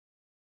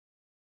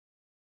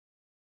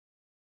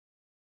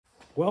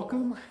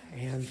Welcome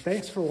and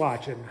thanks for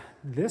watching.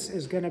 This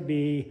is going to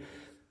be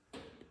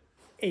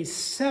a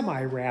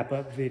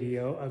semi-wrap-up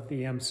video of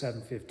the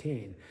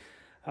M715.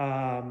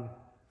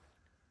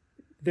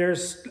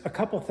 There's a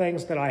couple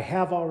things that I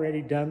have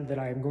already done that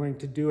I'm going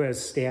to do as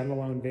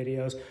standalone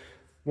videos,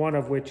 one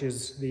of which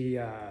is the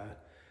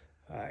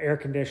air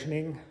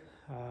conditioning.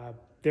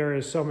 There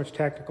is so much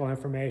technical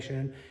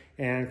information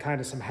and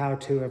kind of some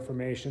how-to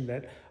information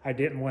that I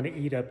didn't want to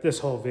eat up this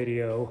whole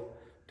video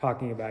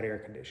talking about air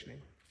conditioning.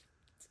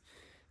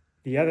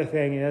 The other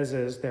thing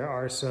is there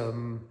are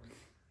some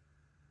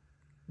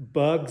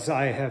bugs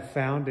I have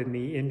found in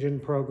the engine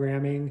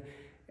programming,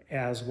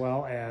 as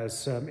well as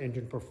some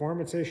engine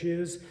performance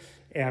issues,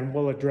 and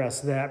we'll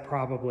address that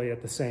probably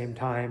at the same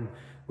time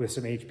with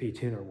some HP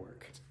tuner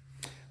work.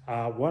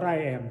 What I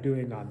am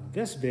doing on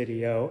this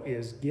video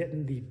is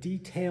getting the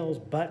details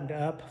buttoned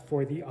up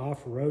for the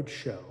off-road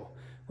show,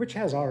 which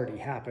has already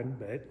happened,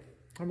 but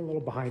I'm a little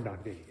behind on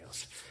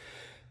videos.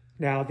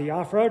 Now, the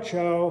off-road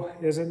show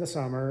is in the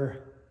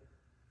summer.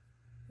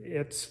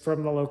 It's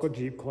from the local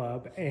Jeep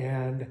club,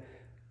 and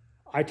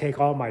I take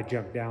all my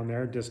junk down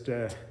there just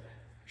to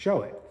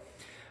show it.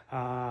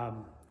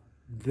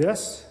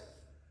 This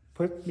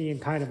put me in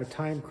kind of a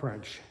time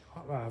crunch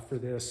for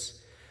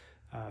this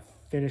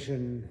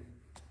finishing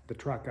the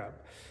truck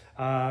up.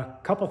 A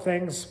couple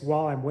things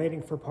while I'm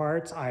waiting for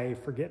parts I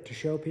forget to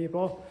show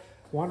people.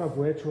 One of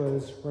which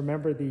was,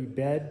 remember the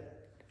bed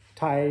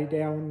tie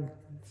downs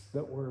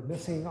that were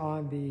missing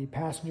on the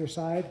passenger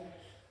side?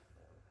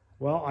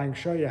 Well, I can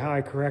show you how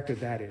I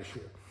corrected that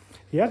issue.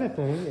 The other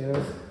thing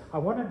is I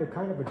wanted to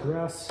kind of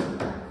address,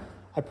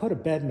 I put a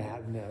bed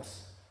mat in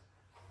this.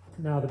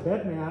 Now the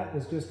bed mat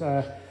is just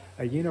a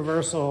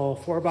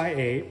universal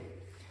 4x8,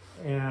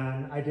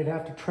 and I did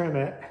have to trim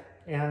it,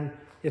 and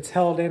it's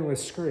held in with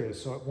screws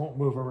so it won't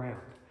move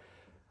around.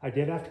 I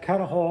did have to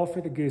cut a hole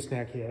for the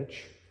gooseneck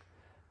hitch.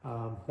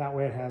 That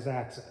way it has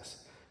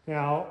access.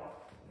 Now,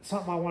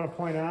 something I want to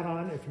point out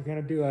on, if you're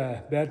going to do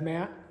a bed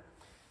mat,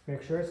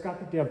 make sure it's got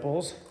the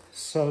dimples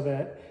so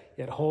that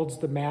it holds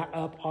the mat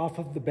up off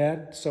of the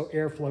bed so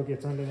airflow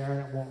gets under there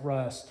and it won't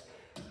rust.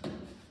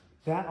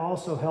 That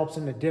also helps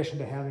in addition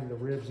to having the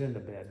ribs in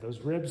the bed. Those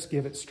ribs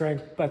give it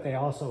strength, but they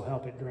also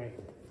help it drain.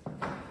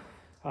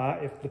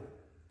 If the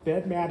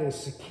bed mat is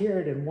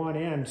secured in one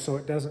end so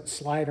it doesn't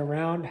slide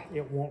around,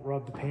 it won't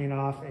rub the paint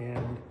off,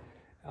 and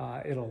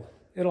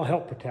it'll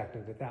help protect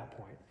it at that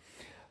point.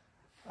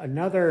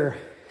 Another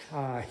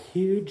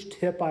huge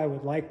tip I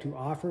would like to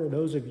offer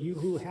those of you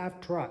who have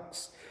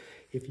trucks: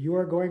 if you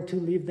are going to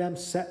leave them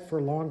set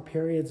for long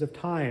periods of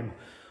time,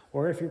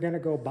 or if you're going to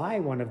go buy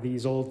one of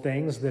these old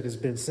things that has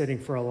been sitting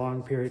for a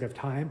long period of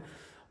time,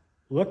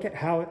 look at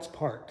how it's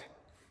parked.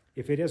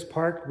 If it is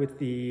parked with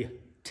the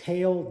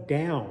tail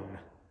down,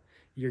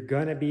 you're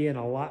going to be in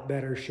a lot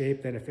better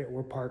shape than if it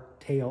were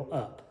parked tail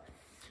up.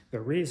 The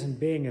reason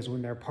being is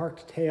when they're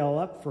parked tail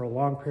up for a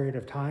long period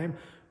of time,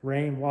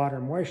 rain, water,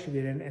 moisture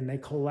get in and they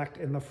collect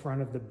in the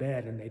front of the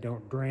bed and they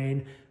don't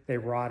drain, they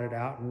rot it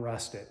out and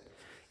rust it.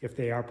 If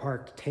they are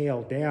parked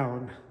tail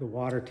down, the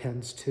water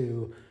tends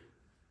to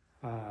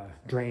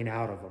drain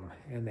out of them,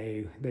 and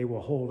they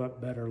will hold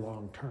up better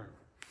long term.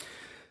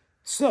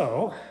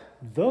 So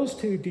those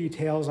two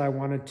details I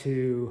wanted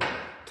to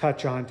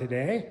touch on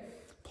today.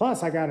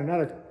 Plus I got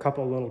another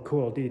couple little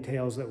cool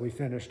details that we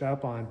finished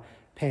up on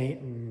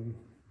paint and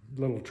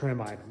little trim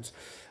items.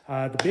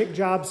 The big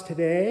jobs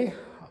today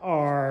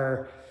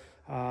are,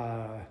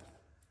 I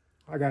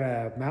got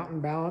to mount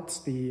and balance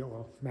the,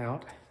 well,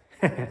 mount,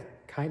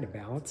 kind of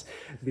balance,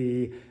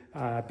 the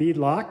bead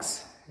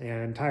locks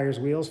and tires,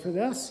 wheels for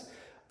this.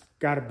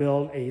 Got to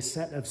build a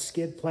set of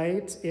skid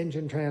plates,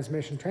 engine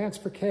transmission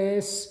transfer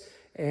case,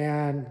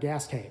 and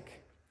gas tank.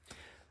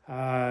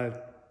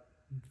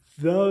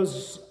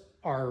 Those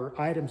are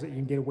items that you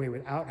can get away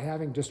without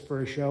having just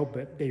for a show,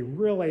 but they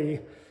really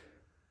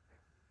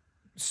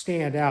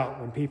stand out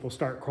when people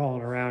start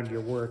crawling around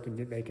your work and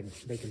they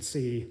can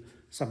see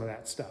some of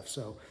that stuff.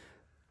 So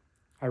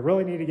I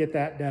really need to get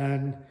that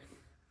done,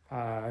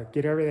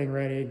 get everything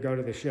ready, and go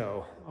to the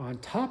show. On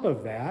top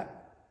of that,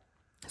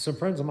 some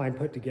friends of mine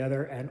put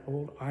together an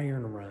old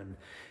iron run.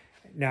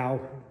 Now,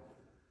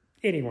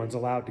 anyone's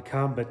allowed to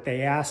come, but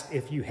they asked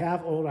if you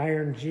have old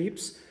iron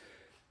Jeeps,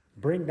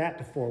 bring that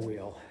to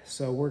four-wheel.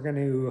 So we're going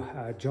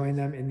to join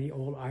them in the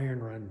old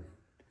iron run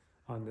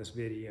on this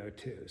video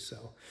too.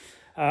 So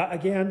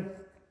again,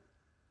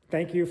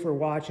 thank you for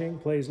watching.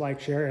 Please like,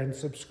 share, and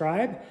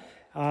subscribe.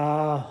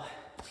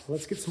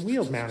 Let's get some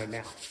wheels mounted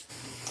now.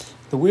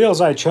 The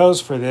wheels I chose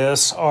for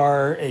this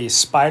are a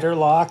Spider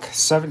Lock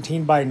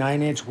 17 by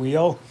 9 inch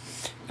wheel.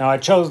 Now I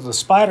chose the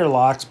Spider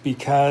Locks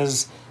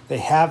because they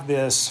have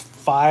this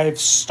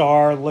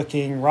 5-star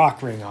looking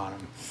rock ring on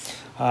them.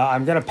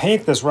 I'm going to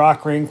paint this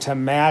rock ring to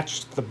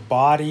match the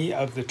body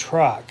of the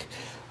truck.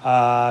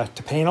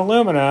 To paint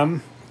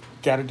aluminum,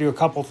 got to do a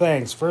couple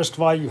things. First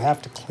of all, you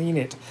have to clean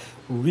it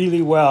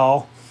really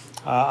well.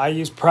 I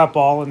use prep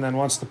all, and then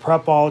once the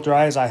prep all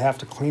dries, I have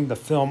to clean the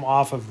film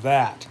off of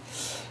that.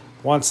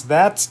 Once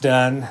that's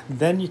done,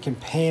 then you can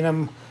paint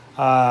them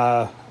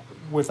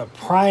with a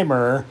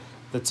primer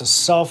that's a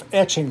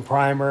self-etching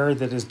primer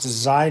that is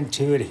designed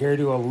to adhere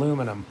to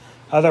aluminum.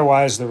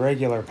 Otherwise, the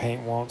regular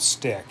paint won't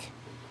stick.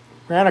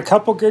 Ran a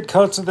couple good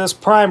coats of this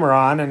primer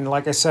on, and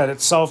like I said,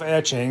 it's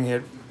self-etching.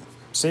 It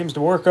seems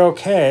to work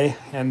okay.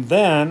 And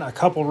then a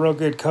couple real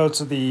good coats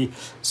of the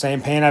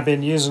same paint I've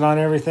been using on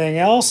everything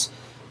else.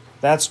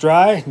 That's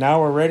dry.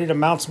 Now we're ready to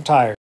mount some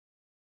tires.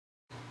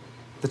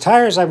 The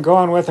tires I'm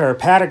going with are a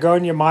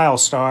Patagonia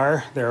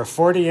Milestar. They're a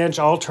 40-inch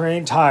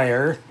all-terrain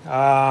tire.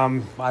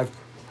 I've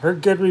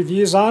heard good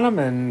reviews on them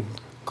and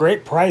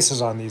great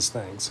prices on these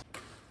things.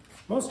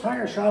 Most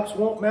tire shops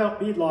won't mount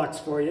bead locks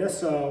for you,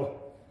 so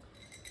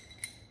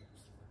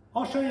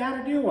I'll show you how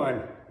to do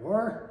one,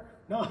 or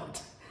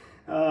not.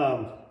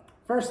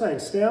 First thing,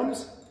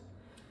 stems.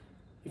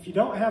 If you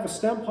don't have a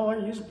stem puller,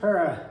 use a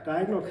pair of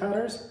diagonal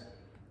cutters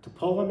to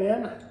pull them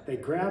in. They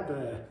grab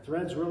the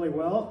threads really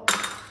well.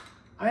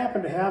 I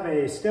happen to have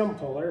a stem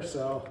puller,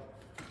 so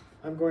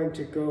I'm going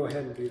to go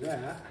ahead and do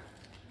that.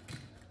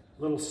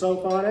 A little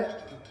soap on it.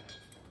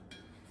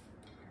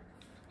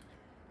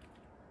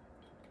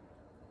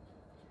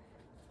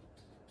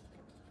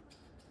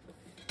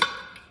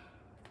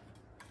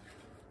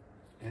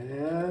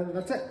 And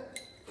that's it.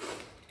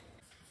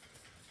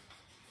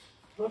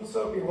 A little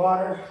soapy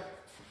water.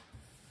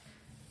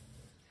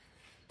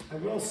 I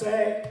will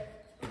say,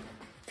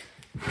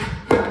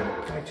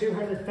 my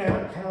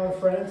 200-pound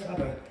friends have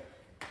an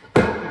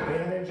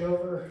advantage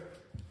over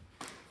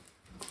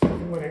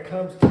when it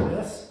comes to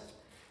this.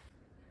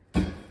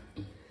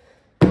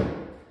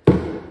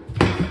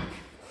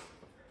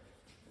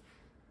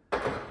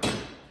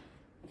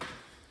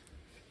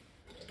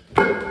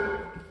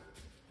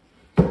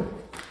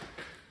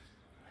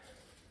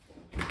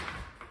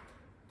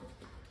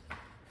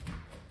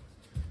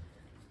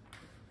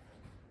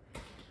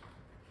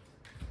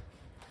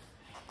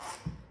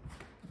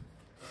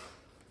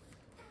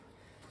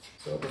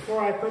 So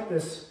before I put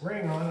this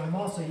ring on, I'm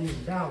also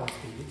using balance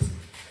beads.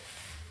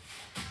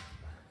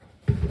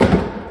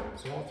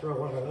 So I'll throw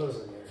one of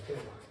those in there too.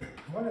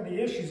 One of the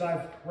issues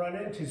I've run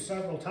into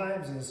several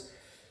times is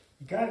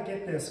you got to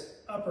get this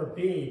upper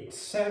bead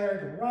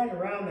centered right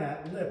around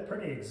that lip,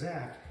 pretty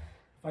exact.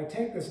 If I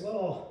take this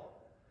little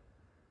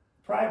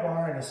pry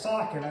bar and a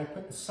socket, I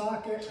put the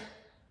socket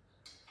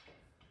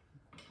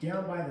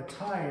down by the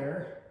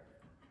tire.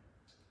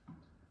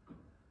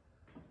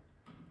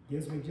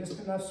 Gives me just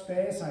enough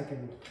space. I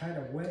can kind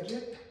of wedge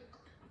it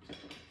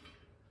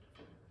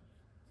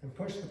and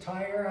push the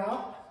tire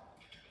out.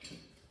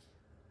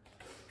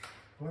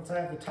 Once I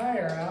have the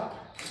tire out,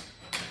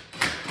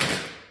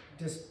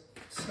 just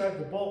snug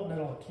the bolt and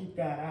it'll keep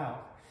that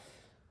out.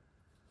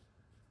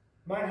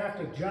 Might have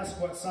to adjust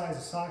what size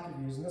of socket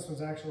you're using. This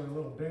one's actually a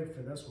little big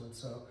for this one.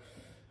 So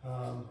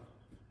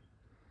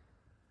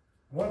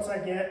once I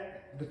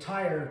get the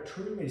tire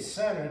truly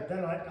centered,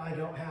 then I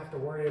don't have to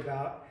worry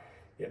about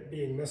it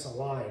being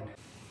misaligned.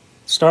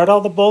 Start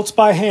all the bolts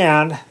by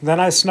hand, then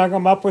I snug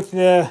them up with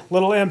the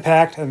little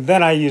impact, and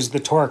then I use the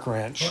torque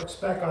wrench. Torque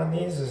spec on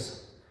these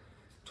is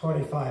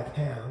 25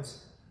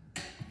 pounds.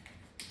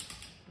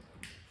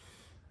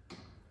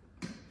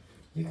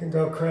 You can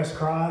go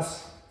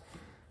crisscross.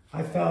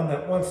 I found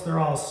that once they're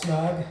all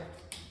snug,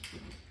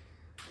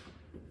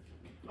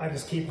 I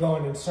just keep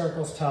going in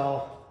circles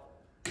till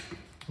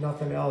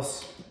nothing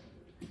else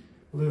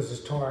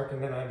loses torque,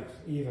 and then I'm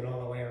even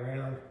all the way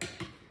around.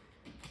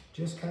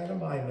 Just kind of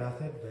my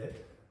method, but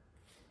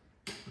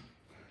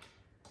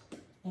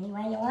any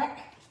way you want.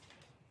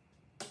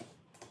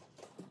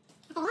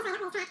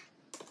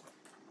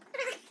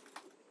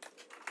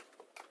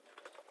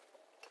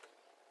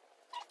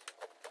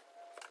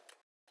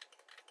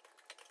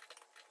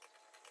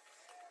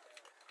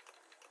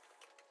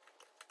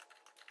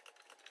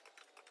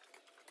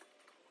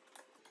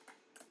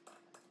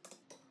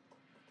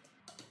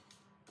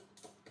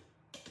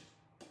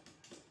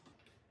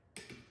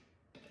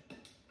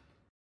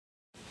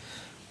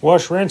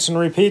 Wash, rinse, and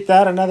repeat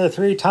that another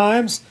 3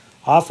 times.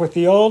 Off with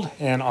the old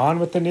and on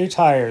with the new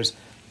tires.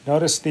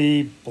 Notice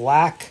the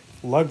black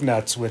lug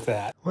nuts with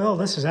that. Well,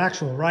 this is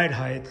actual ride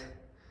height.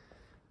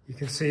 You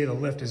can see the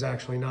lift is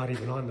actually not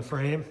even on the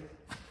frame.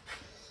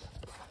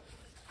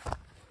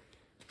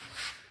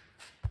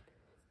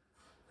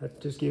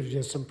 That just gives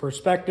you some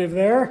perspective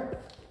there.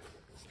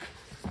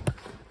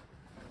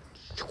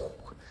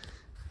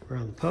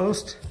 Around the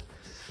post.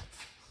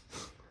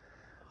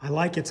 I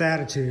like its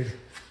attitude.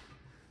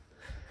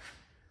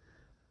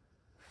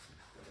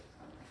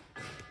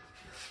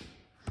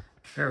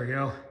 There we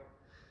go.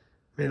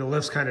 I mean, the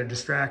lift's kind of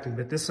distracting,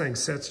 but this thing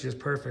sits just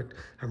perfect.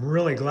 I'm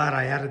really glad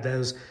I added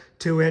those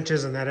 2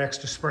 inches and that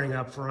extra spring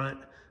up front.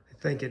 I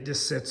think it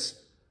just sits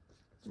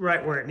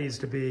right where it needs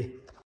to be.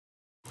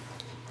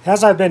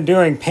 As I've been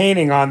doing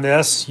painting on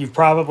this, you've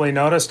probably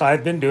noticed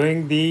I've been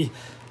doing the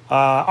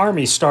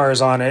Army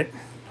stars on it,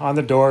 on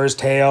the doors,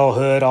 tail,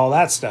 hood, all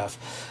that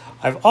stuff.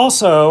 I've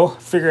also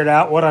figured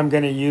out what I'm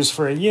going to use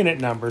for a unit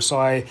number. So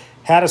I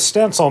had a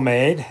stencil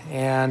made,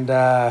 and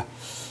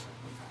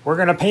we're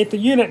going to paint the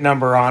unit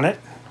number on it.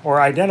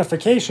 or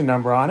identification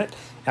number on it,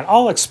 and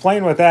I'll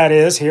explain what that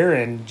is here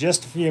in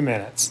just a few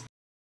minutes.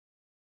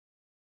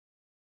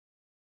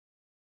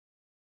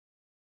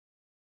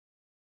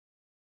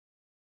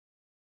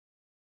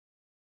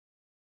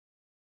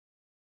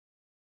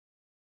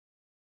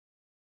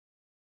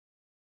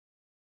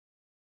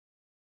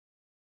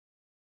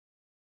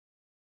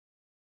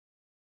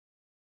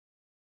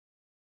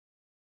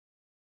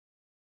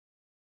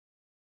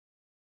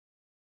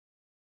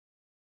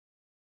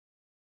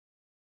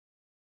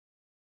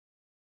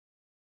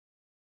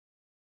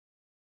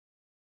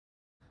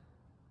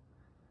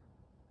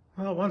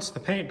 Well, once the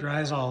paint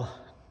dries, I'll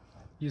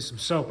use some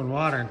soap and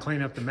water and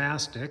clean up the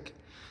mastic.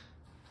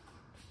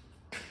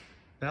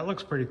 That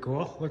looks pretty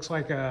cool. Looks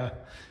like a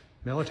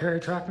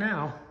military truck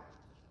now.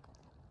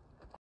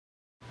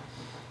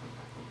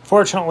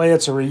 Fortunately,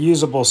 it's a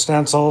reusable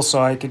stencil,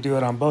 so I could do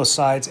it on both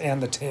sides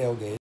and the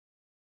tailgate.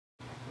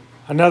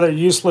 Another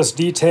useless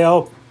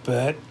detail,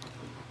 but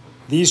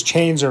these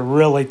chains are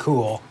really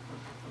cool.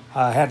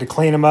 I had to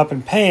clean them up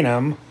and paint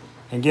them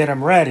and get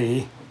them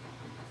ready.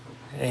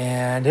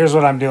 And here's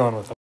what I'm doing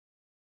with them.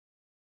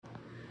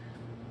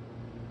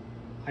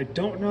 I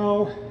don't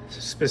know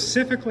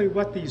specifically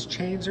what these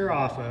chains are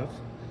off of,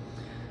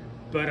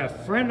 but a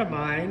friend of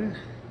mine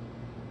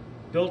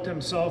built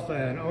himself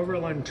an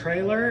overland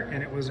trailer,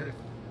 and it was an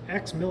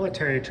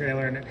ex-military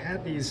trailer, and it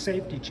had these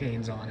safety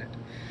chains on it.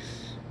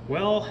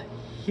 Well,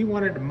 he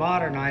wanted to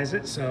modernize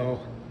it, so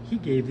he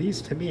gave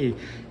these to me,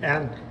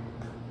 and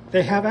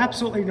they have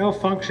absolutely no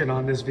function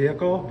on this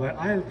vehicle, but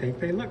I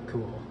think they look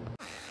cool.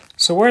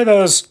 So where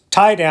those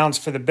tie downs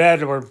for the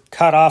bed were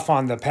cut off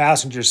on the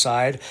passenger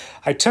side,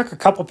 I took a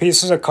couple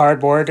pieces of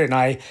cardboard and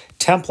I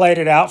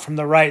templated out from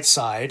the right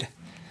side,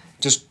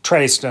 just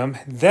traced them.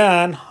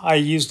 Then I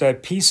used a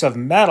piece of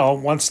metal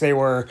once they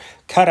were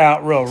cut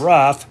out real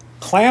rough,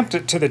 clamped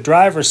it to the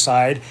driver's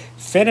side,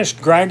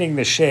 finished grinding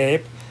the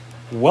shape,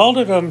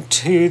 welded them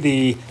to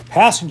the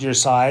passenger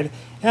side,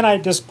 and I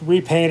just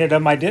repainted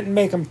them. I didn't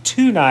make them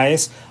too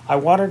nice. I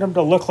wanted them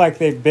to look like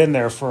they've been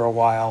there for a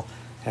while.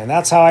 And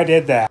that's how I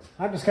did that.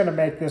 I'm just going to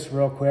make this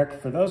real quick.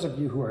 For those of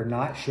you who are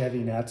not Chevy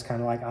nuts,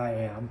 kind of like I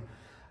am,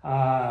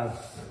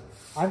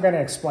 I'm going to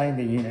explain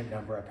the unit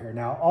number up here.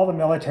 Now, all the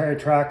military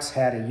trucks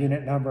had a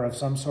unit number of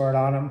some sort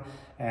on them,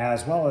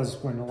 as well as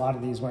when a lot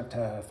of these went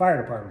to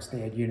fire departments,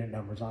 they had unit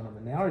numbers on them.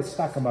 And they always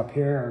stuck them up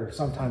here or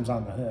sometimes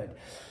on the hood.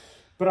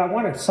 But I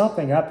wanted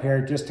something up here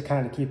just to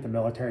kind of keep the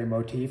military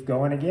motif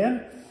going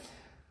again.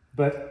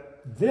 But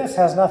this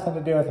has nothing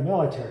to do with the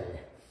military.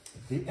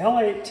 The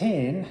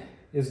L18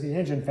 is the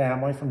engine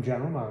family from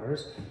General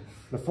Motors.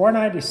 The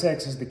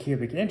 496 is the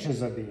cubic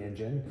inches of the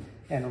engine,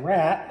 and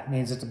RAT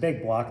means it's a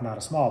big block, not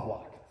a small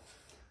block.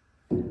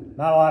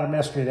 Not a lot of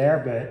mystery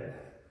there, but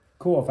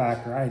cool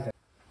factor, I think.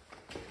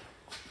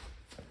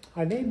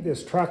 I named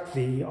this truck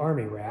the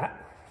Army RAT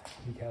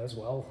because,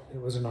 well,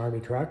 it was an Army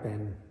truck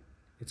and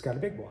it's got a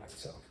big block,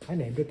 so I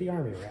named it the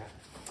Army RAT.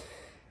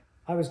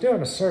 I was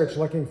doing a search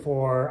looking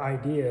for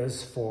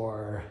ideas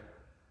for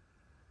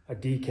a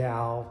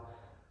decal,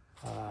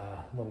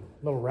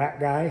 little rat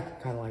guy,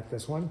 kind of like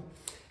this one.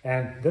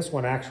 And this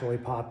one actually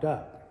popped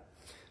up.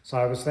 So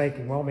I was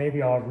thinking, well,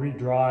 maybe I'll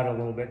redraw it a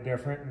little bit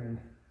different. And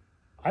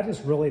I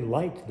just really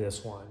liked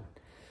this one.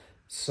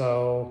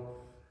 So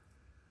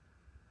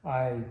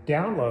I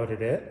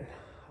downloaded it,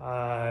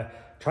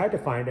 tried to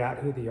find out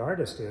who the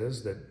artist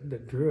is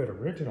that drew it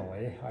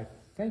originally. I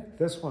think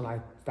this one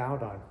I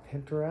found on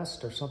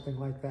Pinterest or something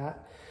like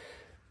that.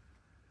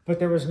 But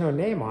there was no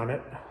name on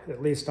it,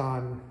 at least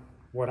on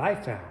what I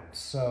found.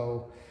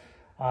 So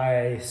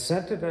I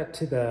sent it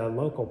to the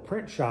local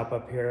print shop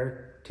up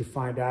here to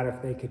find out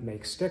if they could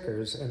make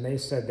stickers, and they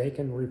said they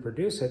can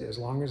reproduce it as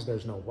long as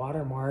there's no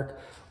watermark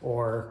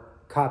or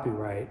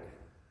copyright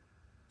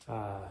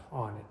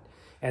on it.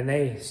 And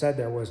they said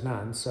there was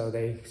none, so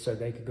they said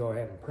they could go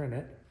ahead and print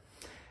it.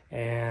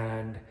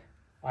 And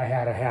I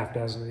had a half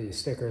dozen of these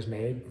stickers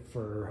made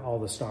for all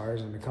the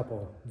stars and a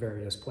couple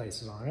various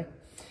places on it.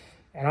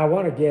 And I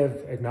want to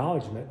give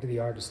acknowledgement to the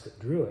artist that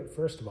drew it,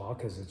 first of all,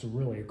 because it's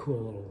really a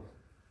cool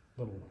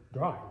little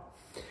drawing.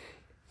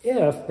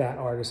 If that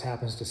artist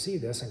happens to see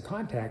this and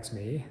contacts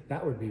me,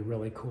 that would be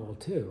really cool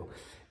too.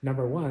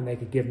 Number one, they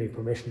could give me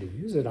permission to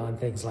use it on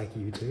things like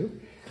YouTube.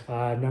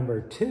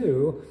 Number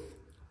two,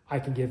 I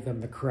can give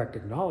them the correct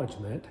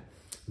acknowledgement.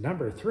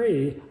 Number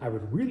three, I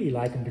would really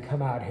like them to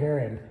come out here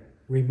and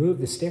remove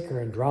the sticker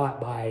and draw it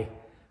by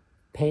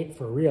paint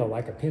for real,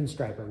 like a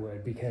pinstriper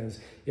would, because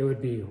it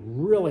would be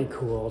really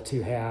cool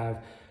to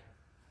have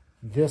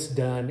this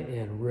done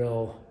in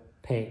real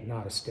paint,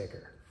 not a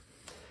sticker.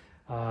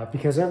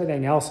 Because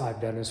everything else I've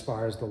done as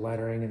far as the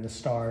lettering and the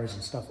stars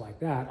and stuff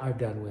like that, I've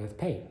done with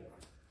paint.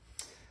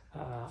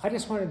 I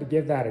just wanted to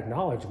give that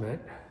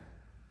acknowledgement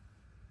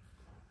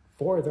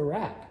for the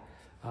rat.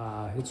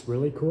 It's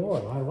really cool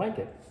and I like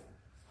it.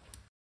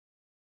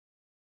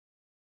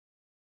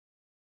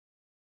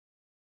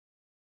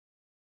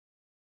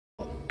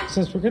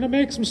 Since we're going to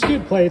make some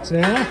skid plates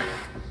now,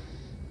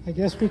 I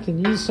guess we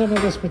can use some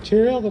of this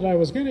material that I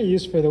was going to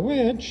use for the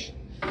winch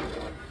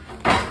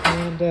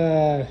and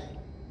a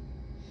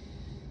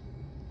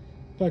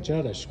bunch of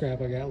other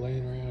scrap I got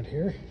laying around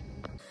here.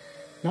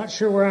 Not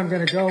sure where I'm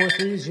going to go with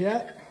these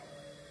yet,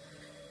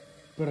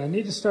 but I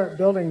need to start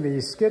building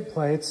these skid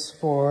plates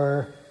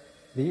for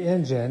the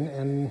engine,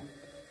 and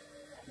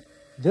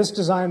this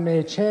design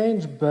may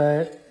change,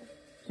 but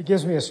it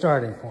gives me a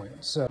starting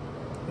point. So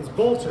these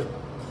bolts are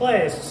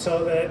placed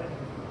so that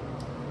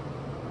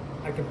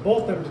I can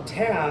bolt them to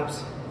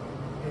tabs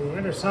and the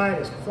underside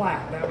is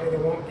flat. That way they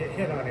won't get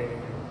hit on anything.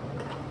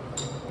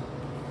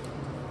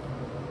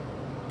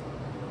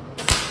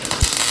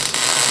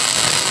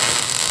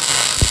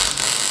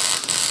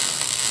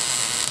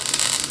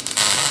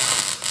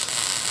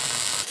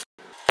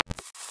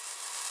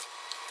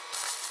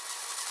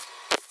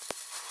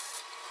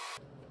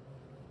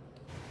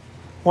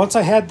 Once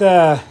I had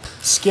the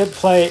skid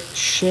plate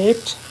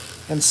shaped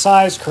and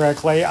sized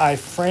correctly, I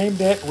framed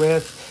it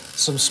with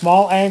some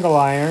small angle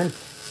iron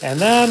and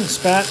then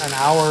spent an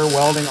hour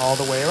welding all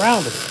the way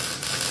around it.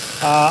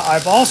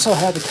 I've also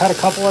had to cut a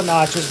couple of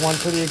notches, one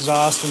for the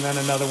exhaust and then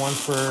another one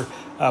for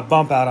a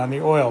bump out on the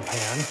oil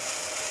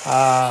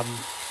pan.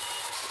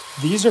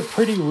 These are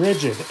pretty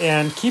rigid,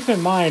 and keep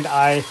in mind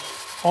I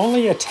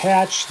only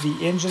attach the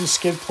engine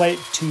skid plate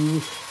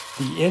to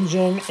the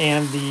engine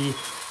and the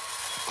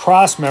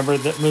cross member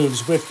that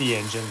moves with the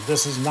engine.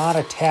 This is not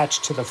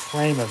attached to the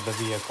frame of the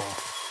vehicle.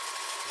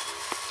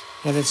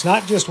 And it's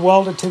not just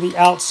welded to the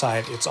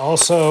outside, it's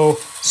also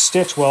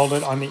stitch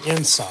welded on the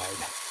inside.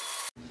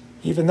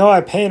 Even though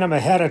I paint them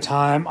ahead of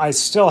time, I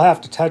still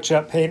have to touch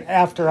up paint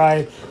after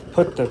I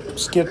put the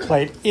skid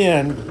plate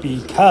in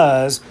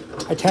because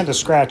I tend to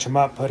scratch them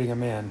up putting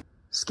them in.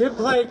 Skid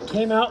plate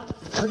came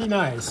out pretty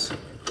nice.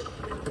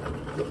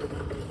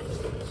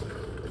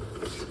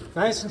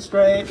 Nice and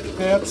straight,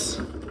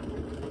 fits.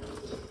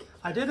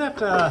 I did have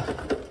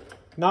to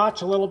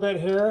notch a little bit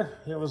here.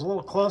 It was a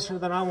little closer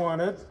than I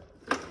wanted.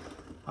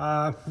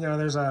 You know,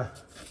 there's a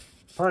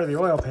part of the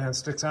oil pan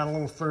sticks out a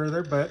little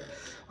further, but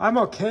I'm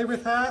okay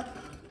with that.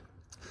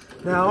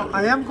 Now,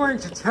 I am going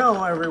to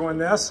tell everyone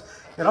this.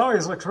 It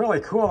always looks really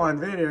cool on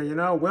video, you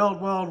know,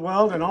 weld, weld,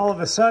 weld, and all of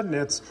a sudden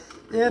it's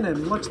in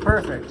and looks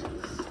perfect.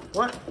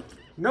 What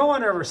no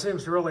one ever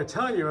seems to really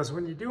tell you is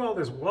when you do all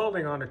this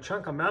welding on a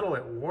chunk of metal,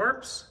 it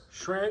warps,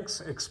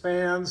 shrinks,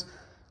 expands,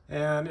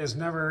 and is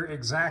never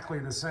exactly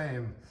the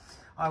same.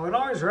 I would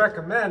always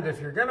recommend, if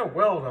you're gonna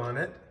weld on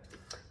it,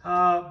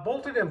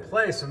 bolt it in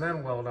place and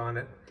then weld on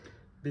it,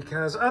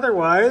 because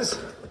otherwise,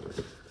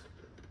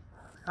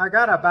 I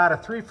got about a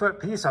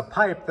 3-foot piece of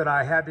pipe that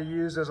I had to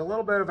use as a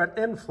little bit of an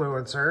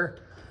influencer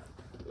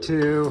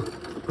to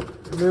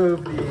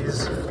move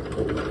these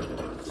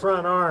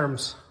front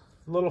arms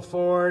a little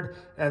forward,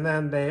 and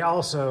then they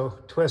also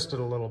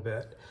twisted a little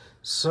bit.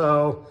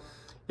 So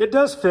it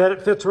does fit,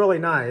 it fits really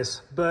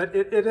nice, but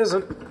it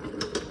isn't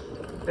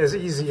as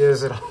easy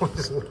as it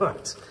always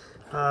looks.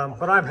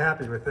 But I'm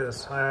happy with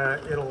this.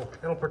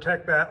 It'll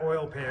protect that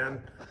oil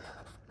pan,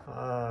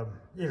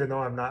 even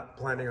though I'm not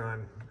planning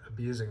on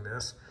abusing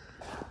this.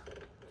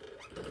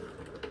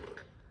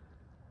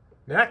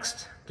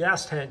 Next,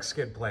 gas tank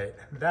skid plate.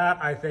 That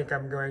I think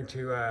I'm going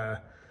to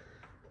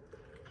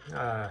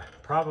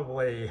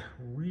probably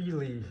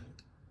really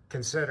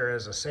consider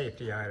as a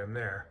safety item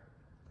there.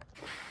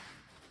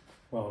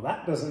 Well,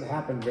 that doesn't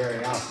happen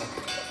very often.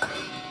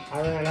 I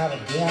ran out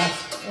of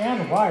gas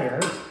and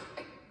wires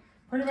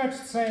pretty much at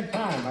the same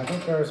time. I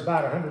think there was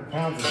about 100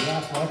 pounds of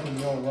gas left in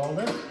the old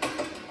welder.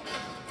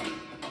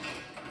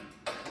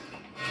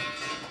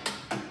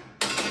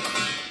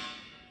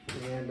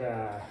 And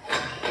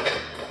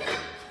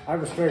I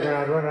was figuring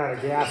I'd run out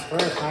of gas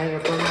first. I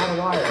ended up running out of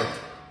wire.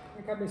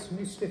 I got me some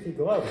new stiffy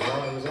gloves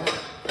while I was out.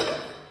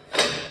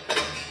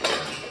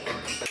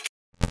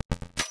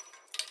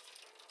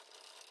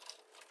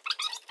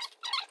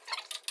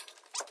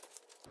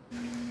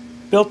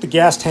 Built the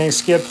gas tank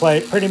skid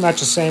plate pretty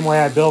much the same way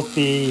I built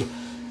the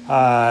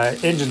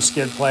engine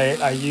skid plate.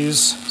 I use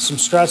some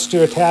struts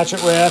to attach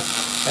it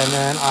with, and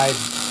then I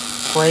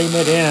frame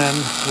it in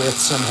with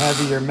some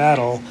heavier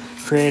metal,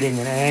 creating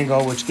an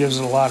angle which gives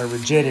it a lot of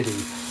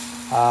rigidity.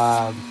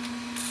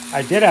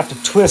 I did have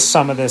to twist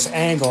some of this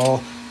angle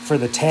for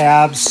the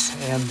tabs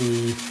and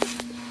the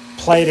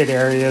plated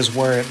areas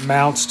where it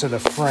mounts to the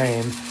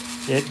frame.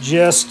 It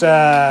just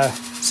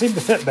seemed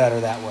to fit better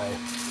that way.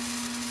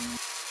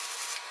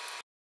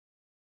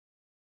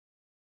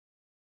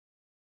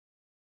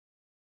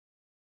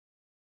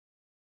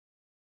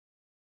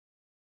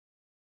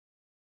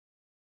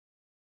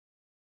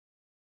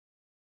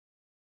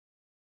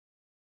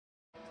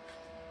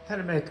 Had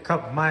to make a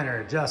couple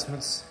minor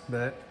adjustments,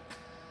 but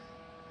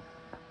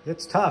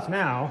it's tough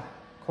now.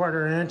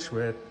 1/4 inch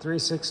with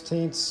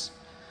 3/16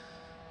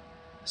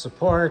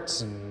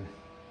 supports and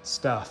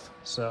stuff.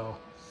 So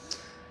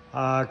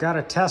got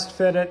to test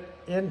fit it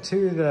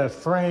into the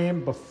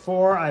frame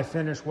before I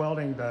finish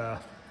welding the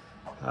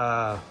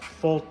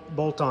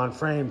bolt-on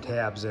frame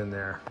tabs in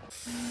there.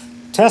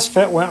 Test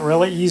fit went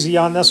really easy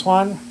on this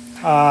one.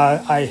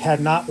 I had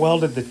not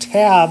welded the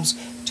tabs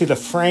to the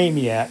frame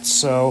yet,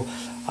 so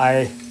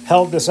I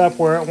held this up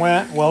where it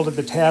went, welded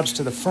the tabs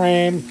to the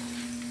frame,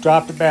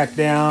 dropped it back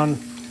down,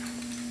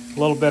 a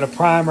little bit of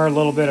primer, a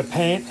little bit of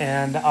paint,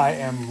 and I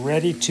am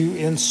ready to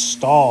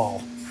install.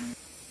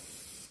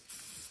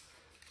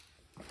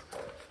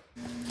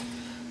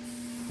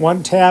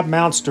 One tab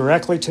mounts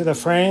directly to the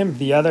frame.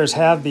 The others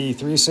have the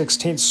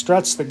 3/16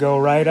 struts that go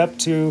right up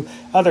to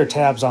other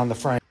tabs on the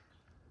frame.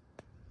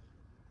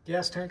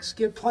 Gas tank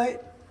skid plate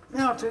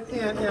mounted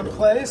in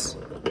place.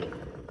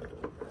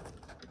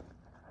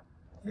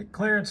 Get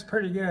clearance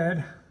pretty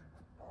good.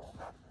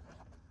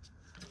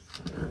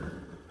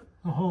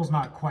 The hole's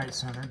not quite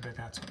centered, but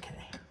that's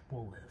okay.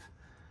 We'll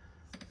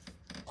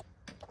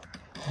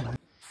live.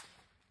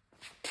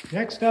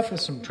 Next up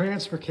is some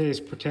transfer case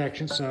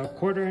protection. So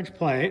 1/4 inch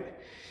plate.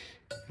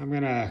 I'm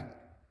gonna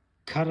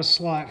cut a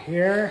slot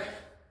here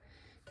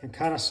and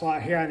cut a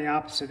slot here on the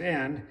opposite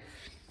end.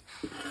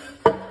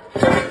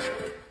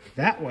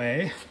 That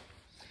way,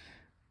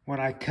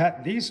 when I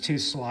cut these two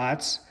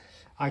slots,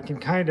 I can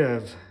kind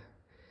of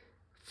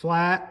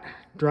flat,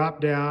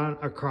 drop down,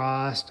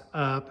 across,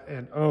 up,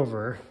 and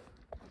over.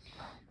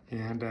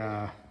 And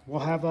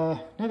we'll have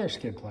another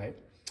skid plate.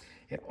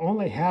 It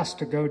only has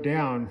to go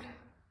down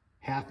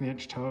 1/2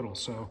 inch total,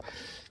 so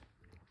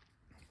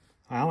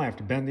I only have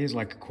to bend these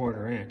like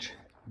 1/4 inch.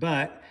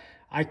 But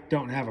I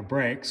don't have a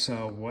brake,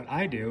 so what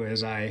I do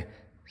is I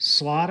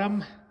slot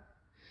them,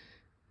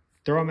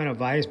 throw them in a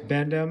vise,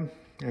 bend them,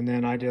 and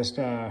then I just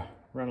run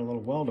a little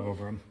weld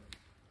over them.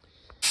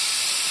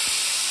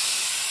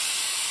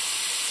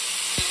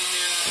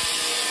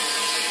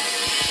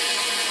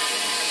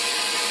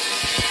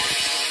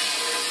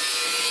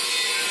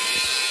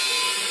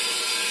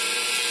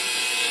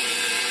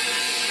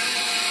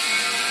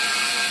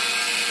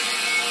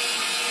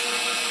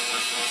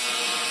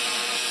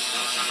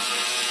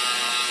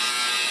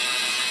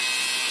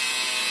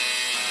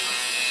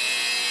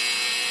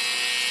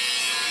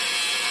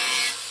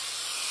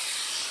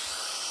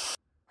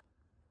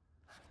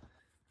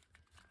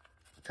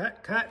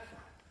 Cut, cut.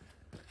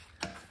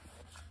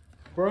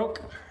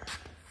 Broke,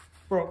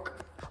 broke.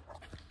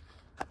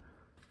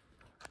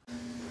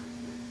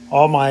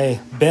 All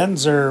my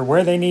bends are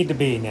where they need to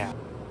be now.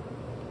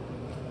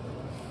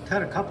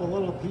 Cut a couple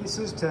little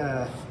pieces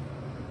to,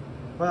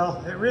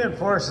 well, it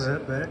reinforces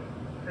it, but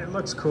it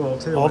looks cool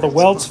too. All the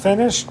welds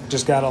finished,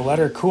 just gotta let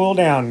her cool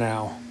down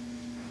now.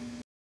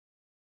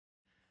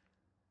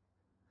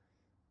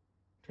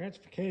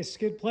 Transfer case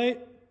skid plate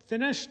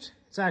finished.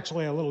 It's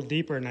actually a little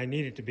deeper than I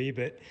need it to be,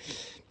 but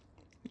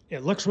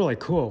it looks really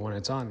cool when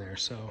it's on there.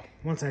 So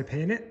once I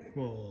paint it,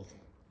 we'll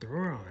throw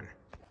her on.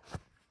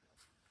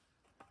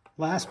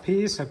 Last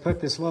piece, I put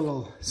this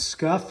little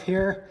scuff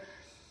here,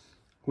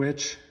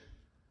 which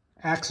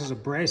acts as a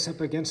brace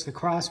up against the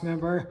cross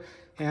member,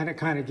 and it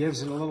kind of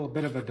gives it a little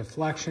bit of a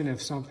deflection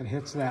if something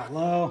hits that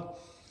low.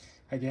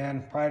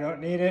 Again, probably don't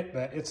need it,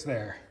 but it's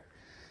there.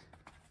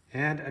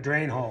 And a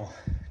drain hole.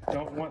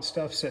 Don't want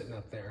stuff sitting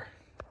up there.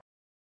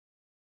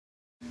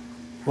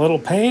 Little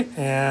paint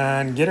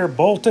and get her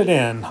bolted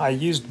in. I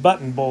used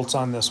button bolts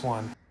on this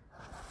one.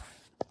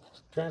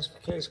 Transfer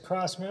case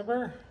cross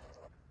member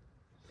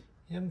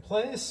in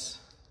place.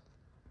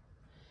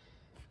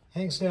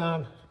 Hangs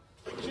down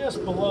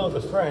just below the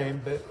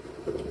frame, but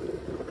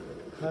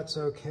that's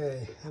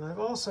okay. And I've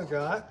also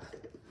got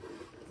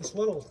this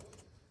little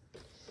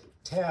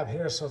tab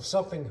here, so if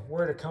something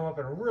were to come up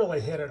and really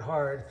hit it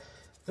hard,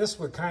 this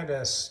would kind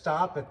of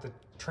stop at the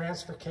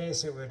transfer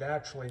case. It would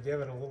actually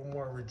give it a little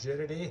more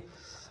rigidity,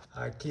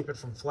 keep it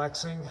from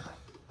flexing.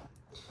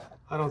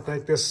 I don't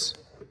think this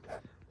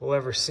will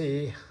ever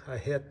see a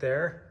hit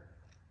there.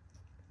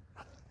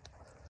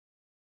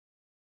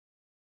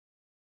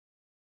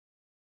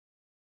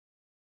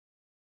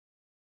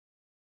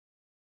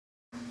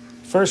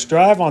 First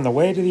drive on the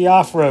way to the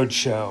off-road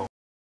show.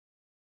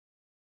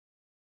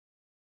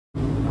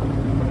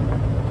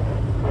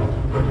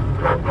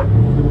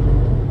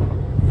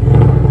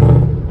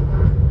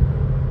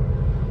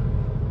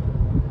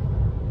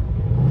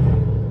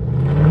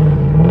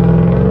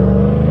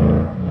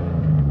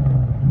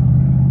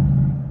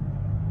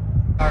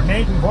 Our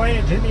maiden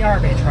voyage in the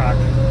Army truck.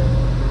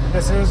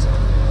 This is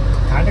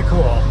kind of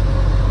cool.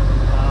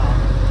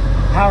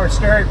 Power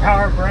steering,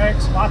 power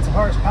brakes, lots of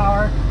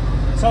horsepower.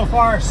 So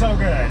far, so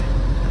good.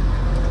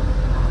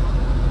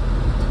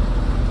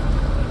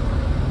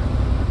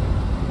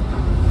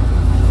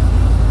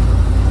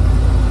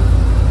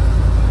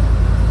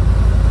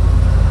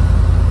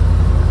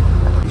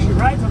 She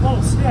rides a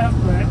little stiff,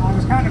 but I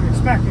was kind of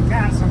expecting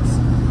that since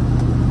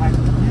I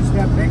used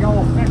that big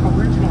old thick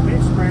original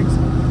leaf springs.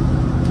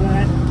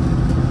 But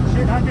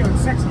shit, I'm doing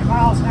 60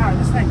 miles an hour.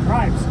 This thing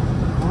drives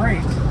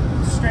great.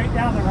 Straight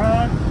down the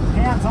road,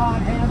 hands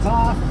on, hands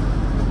off.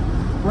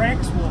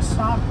 Brakes will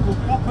stop.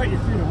 I'll put you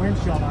through the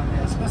windshield on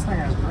this. This thing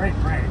has great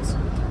brakes.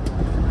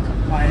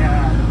 My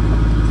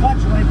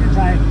clutch linkage,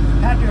 I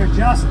had to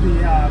adjust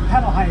the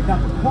pedal height up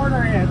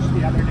 1/4 inch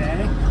the other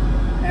day,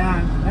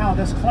 and now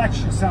this clutch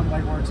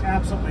assembly works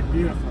absolutely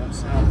beautiful.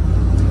 So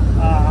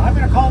I'm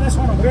going to call this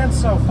one a win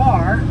so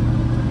far.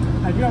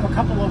 I do have a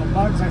couple little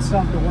bugs I still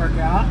have to work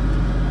out.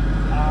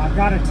 I've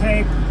got to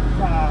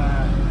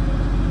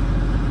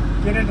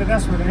get into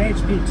this with an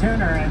HP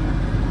tuner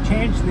and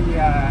change the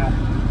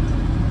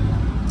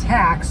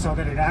tack so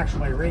that it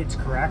actually reads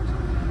correct.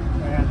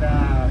 And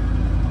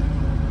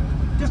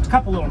just a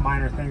couple little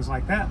minor things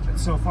like that, but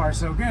so far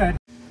so good.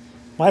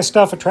 My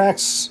stuff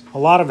attracts a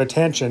lot of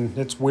attention.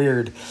 It's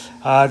weird.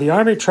 The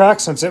Army truck,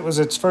 since it was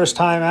its first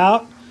time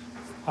out,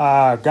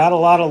 got a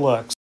lot of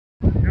looks.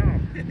 No.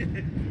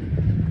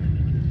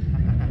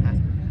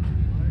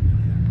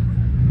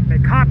 They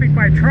copied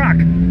my truck.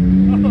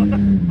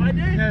 I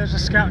did? There's a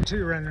Scout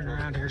 2 running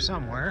around here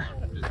somewhere.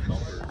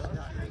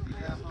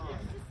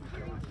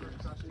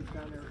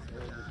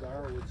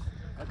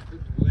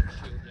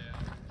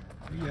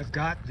 We have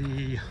got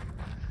the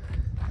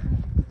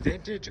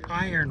vintage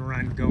iron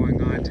run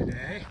going on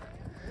today.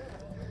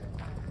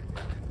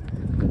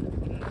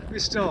 We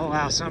still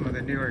allow some of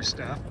the newer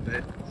stuff,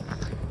 but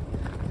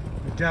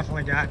we've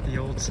definitely got the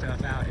old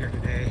stuff out here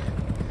today.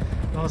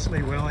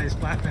 Mostly Willys,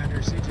 flat fender,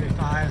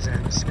 CJ5s,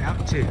 and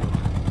Scout 2.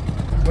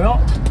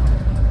 Well,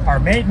 our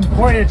maiden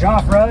voyage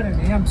off-road in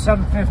the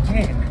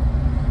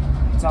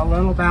M715. It's a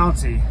little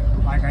bouncy,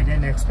 like I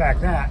didn't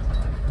expect that.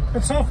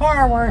 But so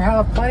far we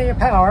have plenty of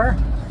power,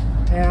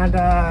 and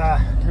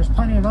there's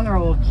plenty of other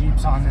old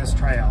Jeeps on this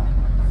trail.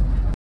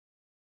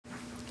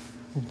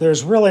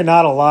 There's really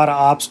not a lot of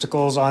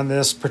obstacles on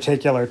this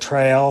particular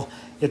trail.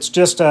 It's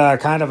just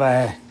kind of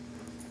a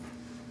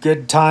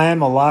good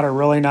time, a lot of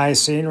really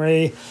nice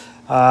scenery,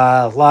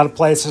 a lot of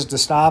places to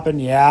stop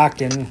and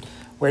yak and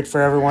wait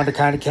for everyone to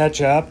kind of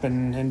catch up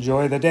and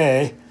enjoy the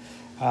day.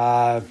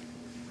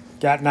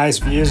 Got nice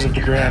views of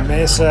the Grand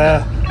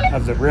Mesa,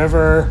 of the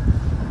river,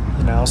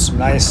 you know, some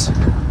nice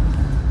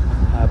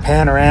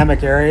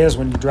panoramic areas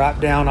when you drop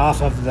down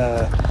off of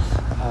the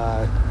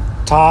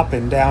top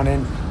and down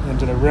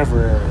into the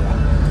river area.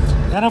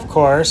 And of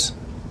course,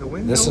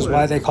 this is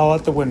why they call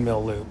it the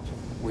windmill loop.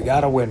 We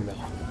got a windmill.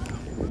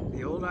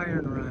 The old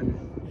iron run.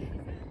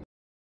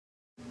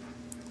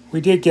 We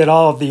did get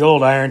all of the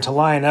old iron to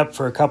line up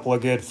for a couple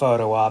of good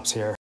photo ops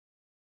here.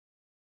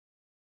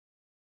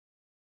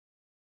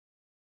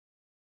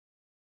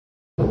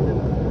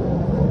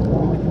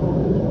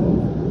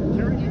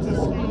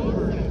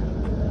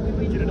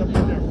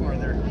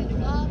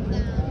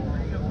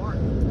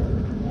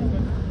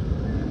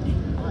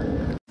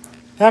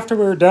 After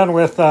we were done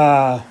with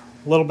a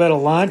little bit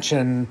of lunch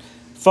and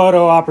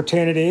photo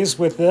opportunities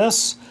with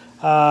this,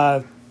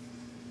 a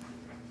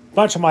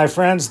bunch of my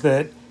friends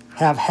that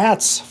have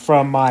hats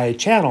from my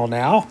channel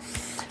now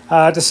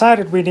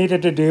decided we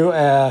needed to do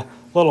a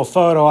little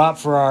photo op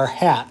for our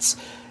hats.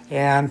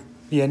 And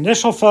the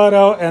initial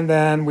photo, and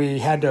then we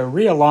had to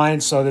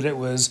realign so that it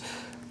was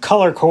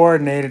color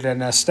coordinated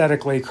and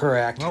aesthetically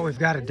correct. Well, we've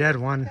got a dead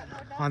one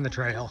on the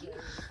trail.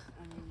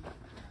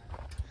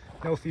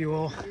 No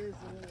fuel.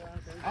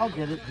 I'll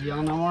get it,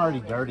 Dion. I'm already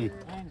dirty.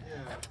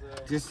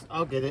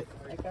 I'll get it.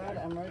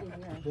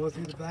 Blow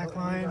through the back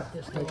line.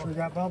 Make sure we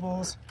got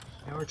bubbles.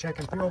 Now we're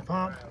checking fuel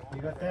pump.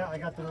 You got that? I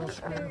got the little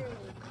screw.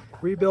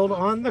 Rebuild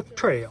on the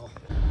trail.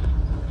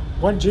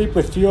 One Jeep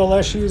with fuel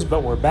issues,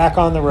 but we're back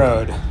on the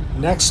road.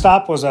 Next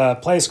stop was a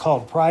place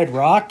called Pride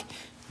Rock.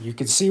 You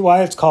can see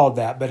why it's called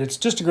that, but it's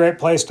just a great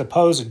place to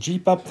pose a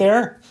Jeep up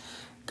there.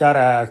 Got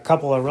a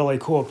couple of really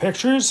cool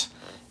pictures.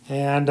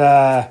 And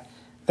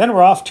then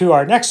we're off to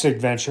our next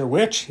adventure,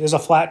 which is a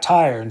flat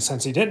tire. And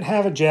since he didn't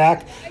have a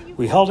jack,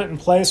 we held it in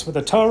place with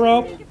a tow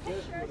rope,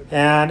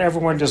 and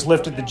everyone just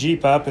lifted the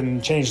Jeep up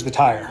and changed the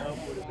tire.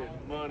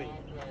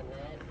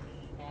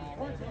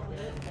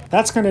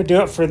 That's going to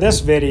do it for this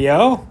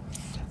video.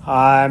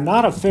 I'm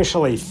not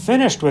officially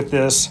finished with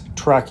this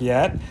truck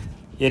yet.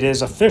 It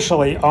is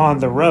officially on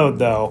the road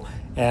though,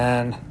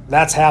 and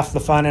that's half the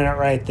fun in it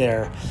right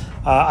there.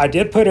 I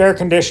did put air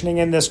conditioning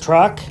in this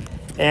truck,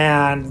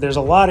 and there's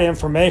a lot of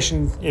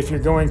information if you're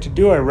going to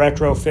do a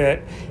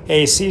retrofit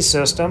AC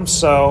system.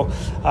 So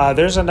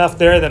there's enough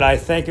there that I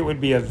think it would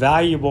be a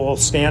valuable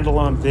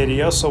standalone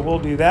video. So we'll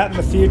do that in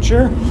the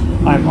future.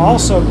 I'm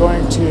also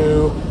going to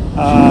do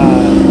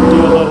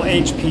a little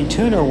HP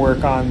tuner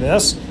work on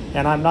this.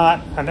 And I'm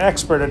not an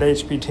expert at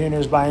HP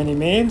tuners by any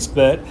means,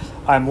 but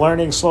I'm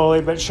learning slowly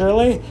but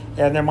surely.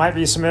 And there might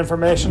be some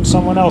information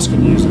someone else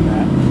can use in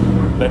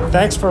that. But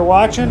thanks for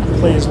watching.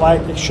 Please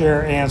like,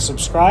 share, and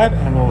subscribe,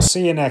 and we'll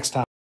see you next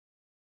time.